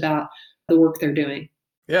cares about the work they're doing.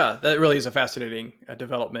 Yeah, that really is a fascinating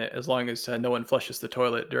development, as long as no one flushes the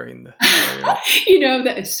toilet during the...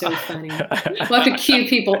 That is so funny. We'll have to cue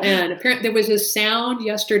people in. Apparently, there was a sound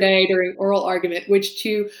yesterday during oral argument, which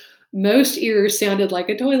to most ears sounded like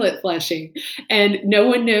a toilet flushing. And no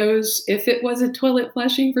one knows if it was a toilet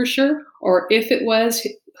flushing for sure, or if it was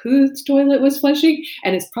whose toilet was flushing.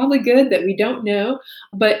 And it's probably good that we don't know.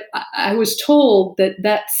 But I was told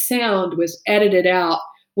that sound was edited out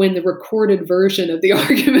when the recorded version of the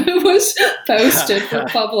argument was posted for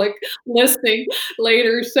public listening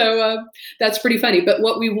later. So that's pretty funny. But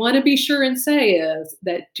what we want to be sure and say is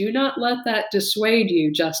that do not let that dissuade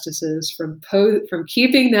you, justices, from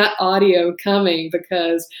keeping that audio coming,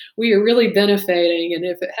 because we are really benefiting. And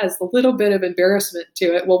if it has a little bit of embarrassment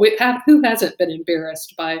to it, well, who hasn't been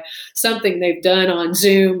embarrassed by something they've done on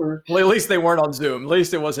Zoom? Or well, at least they weren't on Zoom. At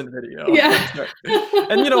least it wasn't video. Yeah.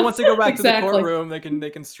 And once they go back to the Exactly. courtroom, they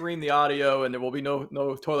can stream the audio, and there will be no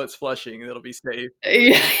toilets flushing. It'll be safe.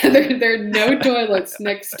 Yeah, there are no toilets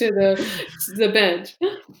next to the bench.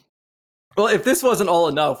 Well, if this wasn't all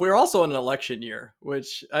enough, we're also in an election year,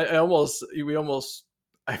 which I feel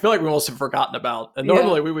like we almost have forgotten about. And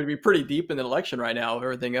normally we would be pretty deep in the election right now with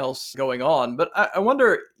everything else going on. But I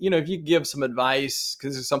wonder, if you give some advice,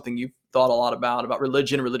 because this is something you've thought a lot about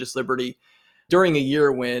religion, religious liberty, during a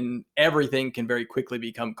year when everything can very quickly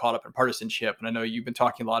become caught up in partisanship. And I know you've been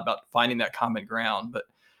talking a lot about finding that common ground, but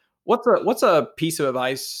what's a piece of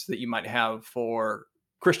advice that you might have for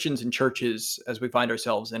Christians and churches as we find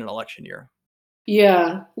ourselves in an election year?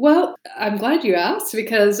 Yeah, well, I'm glad you asked,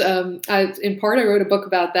 because I wrote a book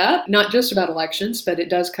about that, not just about elections, but it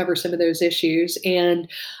does cover some of those issues. And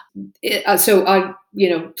so I,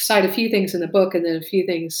 cite a few things in the book, and then a few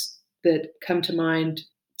things that come to mind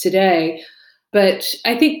today. But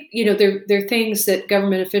I think, there are things that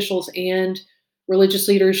government officials and religious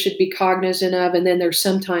leaders should be cognizant of, and then there's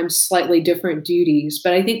sometimes slightly different duties.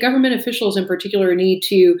 But I think government officials in particular need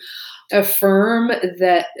to affirm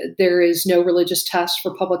that there is no religious test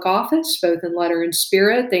for public office, both in letter and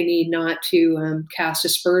spirit. They need not to cast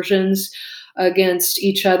aspersions against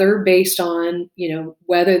each other based on,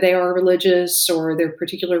 whether they are religious or their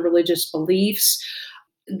particular religious beliefs.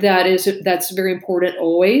 That's very important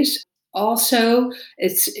always. Also,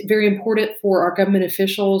 it's very important for our government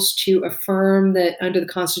officials to affirm that under the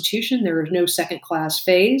Constitution, there is no second-class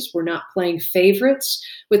faiths. We're not playing favorites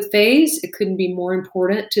with faiths. It couldn't be more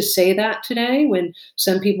important to say that today when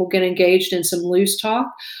some people get engaged in some loose talk.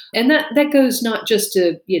 And that goes not just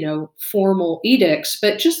to, formal edicts,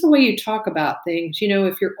 but just the way you talk about things.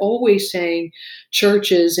 If you're always saying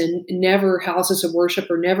churches and never houses of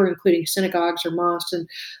worship, or never including synagogues or mosques and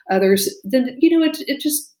others, then, it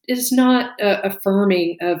just is not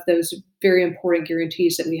affirming of those very important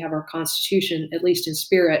guarantees that we have our Constitution, at least in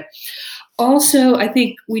spirit. Also, I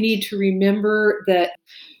think we need to remember that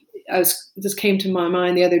this came to my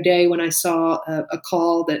mind the other day when I saw a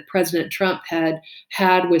call that President Trump had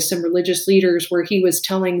with some religious leaders, where he was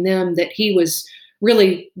telling them that he was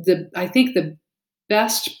really the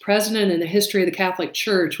best president in the history of the Catholic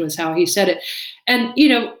Church, was how he said it. And,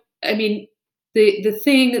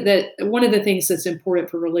 one of the things that's important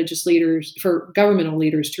for religious leaders, for governmental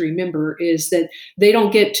leaders to remember, is that they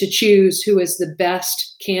don't get to choose who is the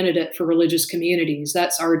best candidate for religious communities.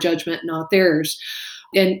 That's our judgment, not theirs.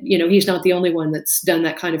 And, he's not the only one that's done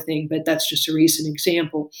that kind of thing, but that's just a recent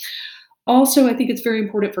example. Also, I think it's very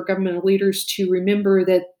important for governmental leaders to remember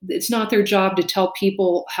that it's not their job to tell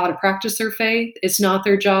people how to practice their faith. It's not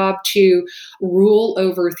their job to rule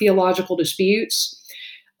over theological disputes.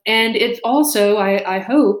 And it's also, I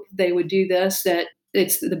hope they would do this, that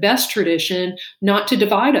it's the best tradition not to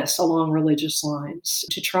divide us along religious lines,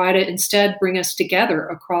 to try to instead bring us together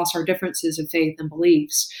across our differences of faith and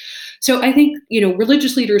beliefs. So I think,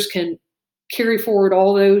 religious leaders can carry forward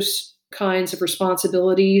all those kinds of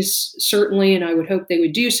responsibilities, certainly, and I would hope they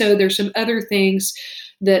would do so. There's some other things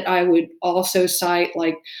that I would also cite,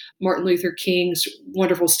 like Martin Luther King's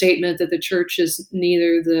wonderful statement that the church is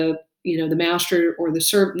neither the master or the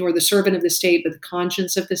servant, nor the servant of the state, but the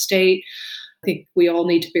conscience of the state. I think we all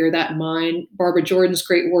need to bear that in mind. Barbara Jordan's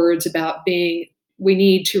great words about we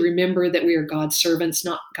need to remember that we are God's servants,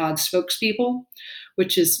 not God's spokespeople,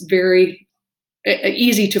 which is very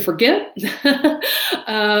easy to forget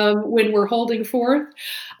when we're holding forth.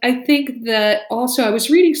 I think that also, I was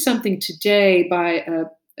reading something today by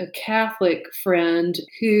a Catholic friend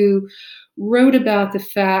who wrote about the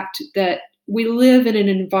fact that we live in an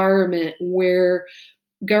environment where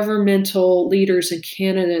governmental leaders and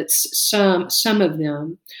candidates, some of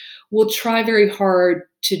them, will try very hard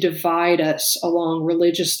to divide us along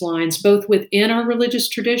religious lines, both within our religious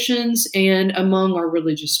traditions and among our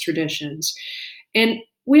religious traditions. And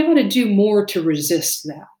we ought to do more to resist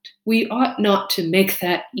that. We ought not to make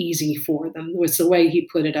that easy for them, was the way he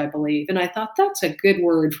put it, I believe. And I thought that's a good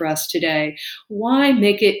word for us today. Why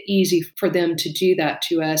make it easy for them to do that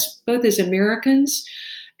to us, both as Americans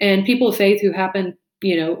and people of faith who happen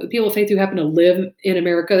to live in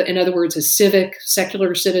America, in other words, as civic,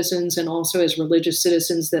 secular citizens, and also as religious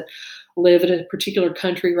citizens that live in a particular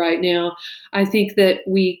country right now. I think that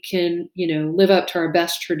we can, live up to our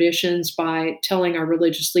best traditions by telling our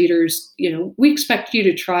religious leaders, we expect you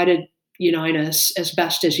to try to unite us as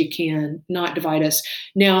best as you can, not divide us.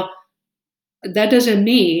 Now, that doesn't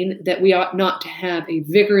mean that we ought not to have a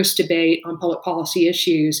vigorous debate on public policy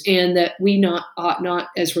issues, and that we ought not,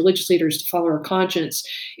 as religious leaders, to follow our conscience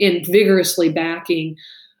in vigorously backing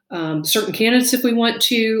certain candidates if we want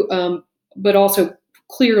to, but also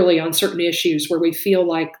clearly on certain issues where we feel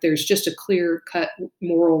like there's just a clear-cut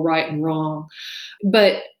moral right and wrong.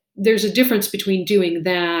 But there's a difference between doing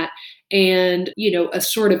that and, a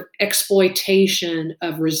sort of exploitation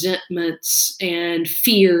of resentments and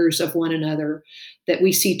fears of one another that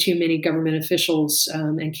we see too many government officials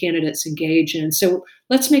and candidates engage in. So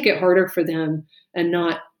let's make it harder for them and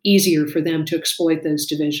not easier for them to exploit those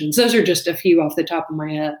divisions. Those are just a few off the top of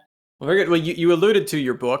my head. Well, very good. Well, you alluded to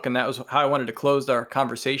your book, and that was how I wanted to close our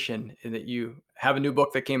conversation, in that you have a new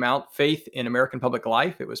book that came out, Faith in American Public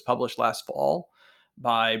Life. It was published last fall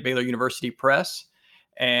by Baylor University Press.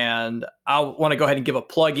 And I want to go ahead and give a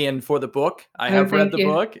plug in for the book. I have read the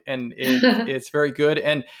book, and it's very good.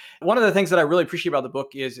 And one of the things that I really appreciate about the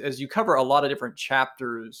book is, as you cover a lot of different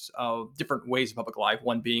chapters of different ways of public life,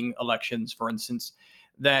 one being elections, for instance,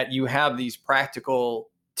 that you have these practical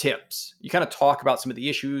tips. You kind of talk about some of the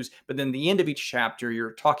issues, but then the end of each chapter,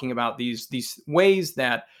 you're talking about these ways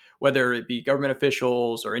that, whether it be government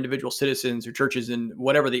officials or individual citizens or churches in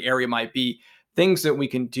whatever the area might be, things that we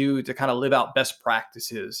can do to kind of live out best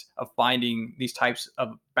practices of finding these types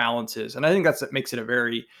of balances. And I think that makes it a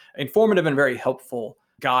very informative and very helpful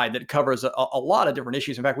guide that covers a lot of different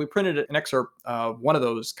issues. In fact, we printed an excerpt of one of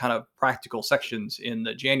those kind of practical sections in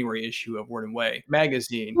the January issue of Word and Way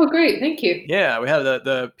magazine. Oh, great. Thank you. Yeah, we had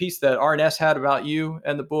the piece that RNS had about you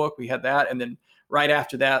and the book. We had that. And then right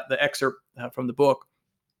after that, the excerpt from the book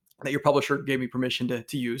that your publisher gave me permission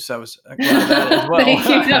to use. So I was glad of that as well. Thank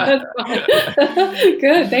you. No,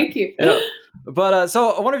 good. Thank you. Yeah. But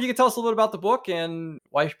so I wonder if you could tell us a little bit about the book and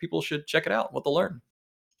why people should check it out, what they'll learn.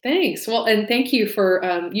 Thanks. Well, and thank you for,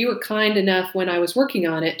 you were kind enough when I was working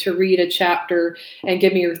on it to read a chapter and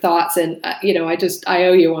give me your thoughts. And, I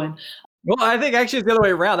owe you one. Well, I think actually it's the other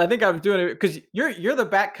way around. I think I'm doing it because you're the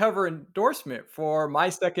back cover endorsement for my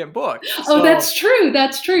second book. Oh, that's true.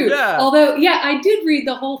 That's true. Yeah. Although, I did read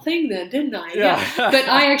the whole thing then, didn't I? Yeah. But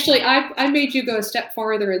I made you go a step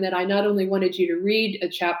farther in that I not only wanted you to read a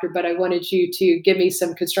chapter, but I wanted you to give me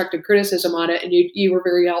some constructive criticism on it, and you were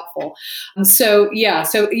very helpful. So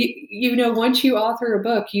once you author a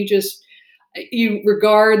book, you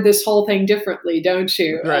regard this whole thing differently, don't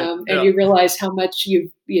you? Right. And you realize how much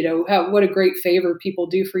what a great favor people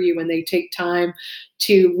do for you when they take time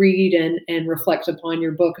to read and reflect upon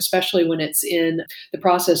your book, especially when it's in the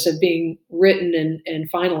process of being written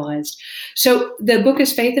and finalized. So the book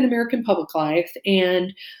is Faith in American Public Life.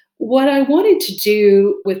 And what I wanted to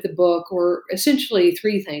do with the book were essentially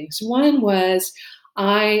three things. One was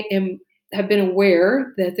have been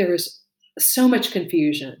aware that there is so much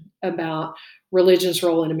confusion about religion's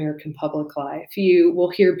role in American public life. You will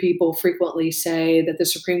hear people frequently say that the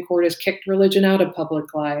Supreme Court has kicked religion out of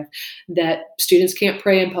public life, that students can't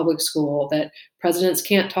pray in public school, that presidents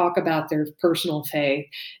can't talk about their personal faith.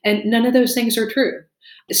 And none of those things are true.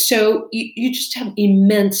 So you just have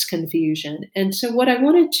immense confusion. And so what I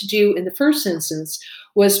wanted to do in the first instance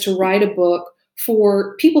was to write a book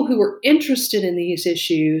for people who were interested in these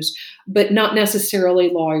issues, but not necessarily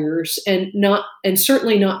lawyers, and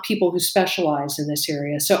certainly not people who specialize in this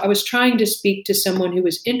area. So I was trying to speak to someone who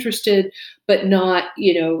was interested, but not,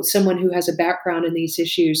 someone who has a background in these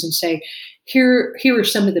issues, and say, here are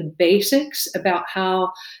some of the basics about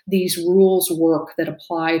how these rules work that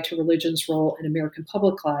apply to religion's role in American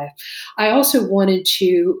public life. I also wanted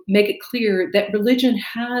to make it clear that religion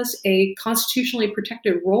has a constitutionally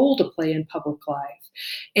protected role to play in public life,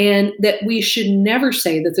 and that we should never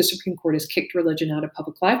say that the Supreme Court has kicked religion out of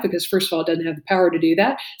public life, because first of all, it doesn't have the power to do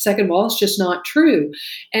that. Second of all, it's just not true.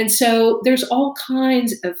 And so there's all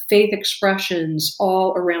kinds of faith expressions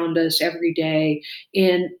all around us every day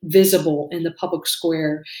visible in the public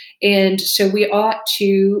square. And so we ought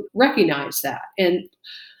to recognize that. And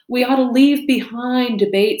we ought to leave behind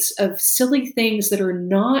debates of silly things that are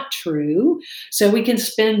not true, so we can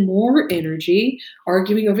spend more energy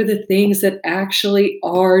arguing over the things that actually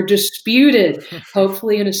are disputed,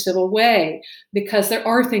 hopefully in a civil way, because there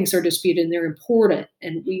are things that are disputed and they're important,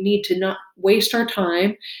 and we need to not waste our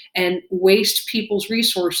time and waste people's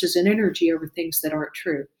resources and energy over things that aren't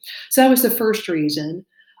true. So that was the first reason.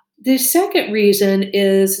 The second reason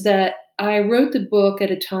is that I wrote the book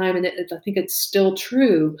at a time, and I think it's still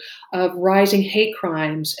true, of rising hate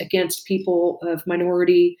crimes against people of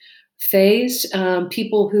minority faiths,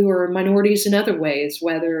 people who are minorities in other ways,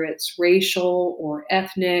 whether it's racial or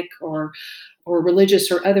ethnic or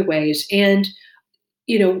religious or other ways. And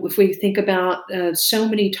if we think about so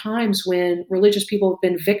many times when religious people have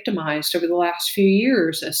been victimized over the last few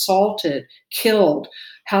years, assaulted, killed,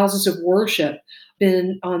 houses of worship,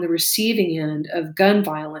 been on the receiving end of gun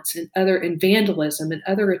violence and vandalism and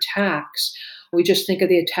other attacks. We just think of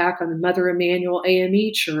the attack on the Mother Emanuel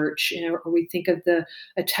AME Church, or we think of the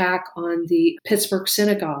attack on the Pittsburgh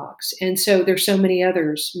synagogues. And so there's so many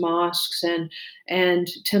others, mosques and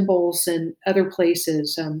temples and other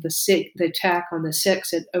places. The attack on the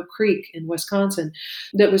Sikhs at Oak Creek in Wisconsin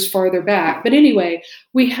that was farther back. But anyway,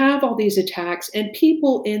 we have all these attacks, and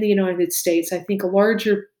people in the United States, I think a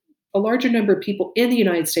larger number of people in the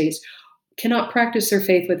United States cannot practice their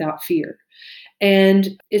faith without fear.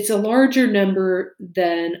 And it's a larger number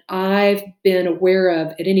than I've been aware of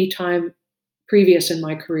at any time previous in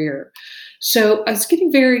my career. So I was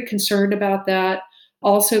getting very concerned about that.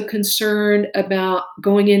 Also concerned about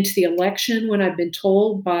going into the election when I've been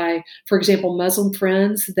told by, for example, Muslim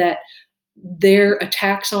friends that their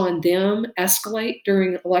attacks on them escalate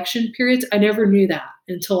during election periods. I never knew that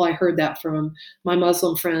until I heard that from my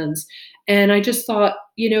Muslim friends. And I just thought,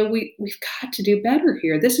 we've got to do better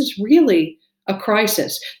here. This is really a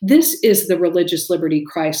crisis. This is the religious liberty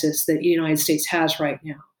crisis that the United States has right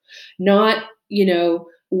now. Not,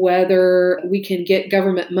 whether we can get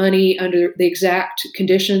government money under the exact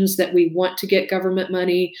conditions that we want to get government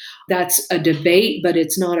money. That's a debate, but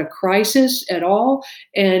it's not a crisis at all.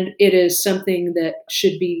 And it is something that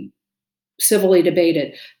should be civilly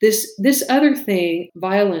debated. This other thing,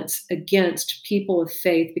 violence against people of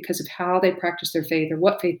faith because of how they practice their faith or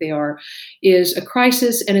what faith they are, is a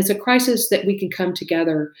crisis. And it's a crisis that we can come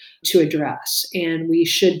together to address. And we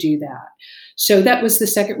should do that. So that was the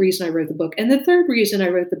second reason I wrote the book. And the third reason I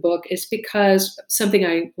wrote the book is because something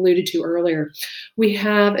I alluded to earlier. We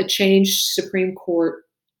have a changed Supreme Court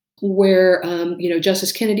where,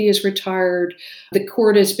 Justice Kennedy is retired. The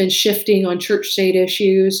court has been shifting on church-state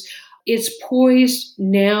issues. It's poised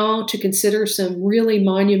now to consider some really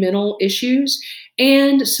monumental issues,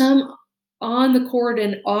 and some on the court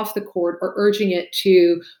and off the court are urging it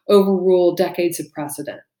to overrule decades of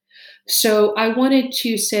precedent. So I wanted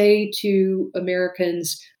to say to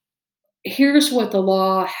Americans, here's what the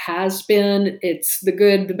law has been. It's the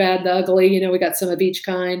good, the bad, the ugly. We got some of each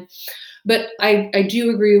kind. But I do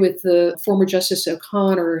agree with the former Justice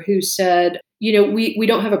O'Connor, who said, we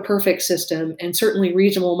don't have a perfect system, and certainly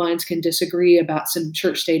reasonable minds can disagree about some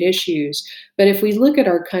church-state issues. But if we look at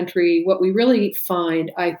our country, what we really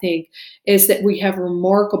find, I think, is that we have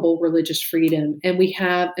remarkable religious freedom, and we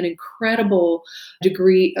have an incredible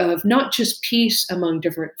degree of not just peace among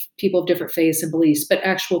different people of different faiths and beliefs, but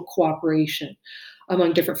actual cooperation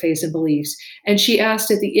among different faiths and beliefs. And she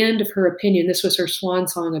asked at the end of her opinion, this was her swan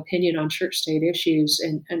song opinion on church-state issues,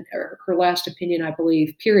 and her last opinion, I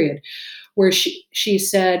believe, period, where she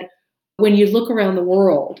said, when you look around the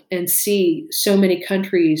world and see so many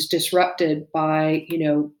countries disrupted by,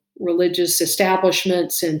 religious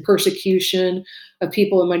establishments and persecution of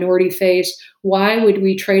people in minority faiths, why would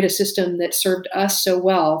we trade a system that served us so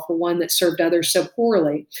well for one that served others so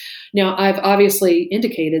poorly? Now, I've obviously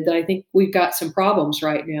indicated that I think we've got some problems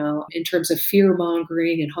right now in terms of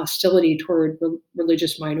fear-mongering and hostility toward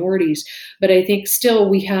religious minorities. But I think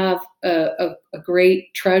still we have a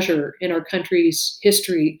great treasure in our country's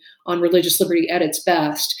history on religious liberty at its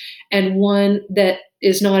best, and one that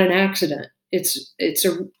is not an accident.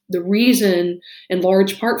 The reason, in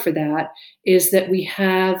large part for that, is that we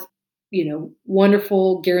have,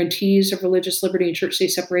 wonderful guarantees of religious liberty and church-state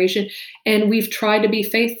separation, and we've tried to be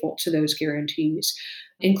faithful to those guarantees,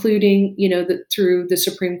 including, through the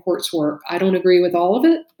Supreme Court's work. I don't agree with all of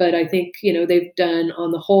it, but I think, they've done,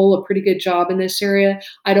 on the whole, a pretty good job in this area.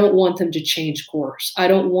 I don't want them to change course. I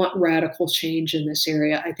don't want radical change in this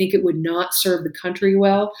area. I think it would not serve the country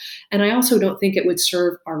well, and I also don't think it would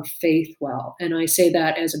serve our faith well, and I say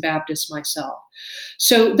that as a Baptist myself.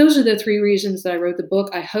 So those are the three reasons that I wrote the book.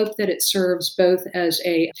 I hope that it serves both as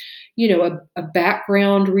a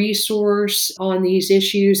background resource on these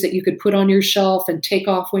issues that you could put on your shelf and take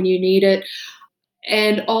off when you need it,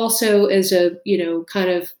 and also as a, kind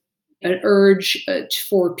of an urge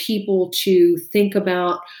for people to think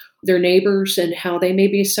about their neighbors and how they may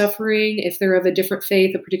be suffering if they're of a different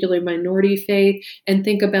faith, a particularly minority faith, and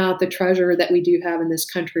think about the treasure that we do have in this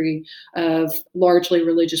country of largely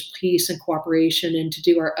religious peace and cooperation, and to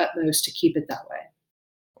do our utmost to keep it that way.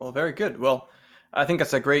 Well, very good. Well, I think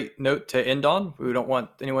that's a great note to end on. We don't want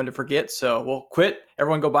anyone to forget, so we'll quit.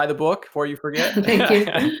 Everyone go buy the book before you forget. Thank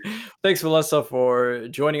you. Thanks, Melissa, for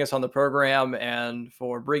joining us on the program and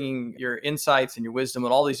for bringing your insights and your wisdom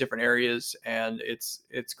in all these different areas. And it's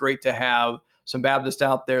great to have some Baptists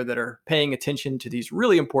out there that are paying attention to these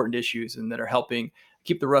really important issues and that are helping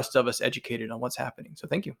keep the rest of us educated on what's happening. So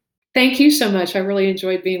thank you. Thank you so much. I really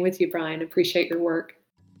enjoyed being with you, Brian. Appreciate your work.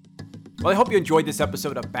 Well, I hope you enjoyed this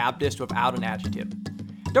episode of Baptist Without an Adjective.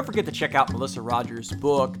 Don't forget to check out Melissa Rogers'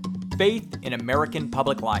 book, Faith in American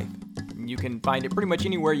Public Life. You can find it pretty much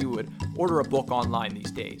anywhere you would order a book online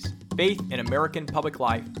these days. Faith in American Public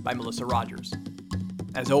Life by Melissa Rogers.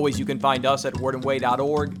 As always, you can find us at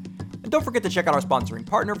wordandway.org. And don't forget to check out our sponsoring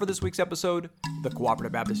partner for this week's episode, the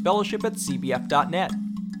Cooperative Baptist Fellowship at cbf.net.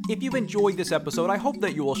 If you've enjoyed this episode, I hope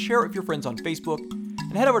that you will share it with your friends on Facebook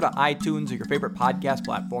and head over to iTunes or your favorite podcast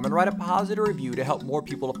platform and write a positive review to help more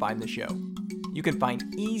people to find the show. You can find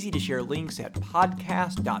easy-to-share links at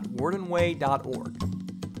podcast.wordandway.org.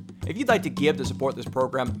 If you'd like to give to support this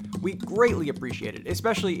program, we greatly appreciate it,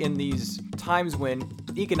 especially in these times when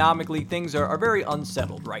economically things are very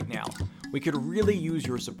unsettled right now. We could really use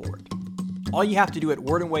your support. All you have to do at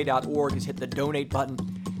wordandway.org is hit the donate button,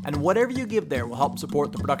 and whatever you give there will help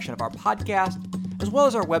support the production of our podcast, as well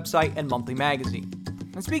as our website and monthly magazine.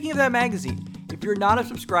 And speaking of that magazine, if you're not a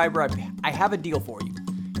subscriber, I have a deal for you.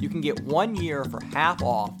 You can get 1 year for half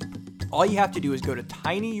off. All you have to do is go to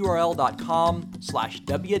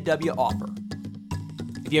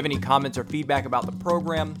tinyurl.com/WWoffer. If you have any comments or feedback about the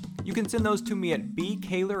program, you can send those to me at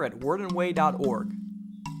bkaler@wordandway.org.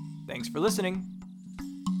 Thanks for listening.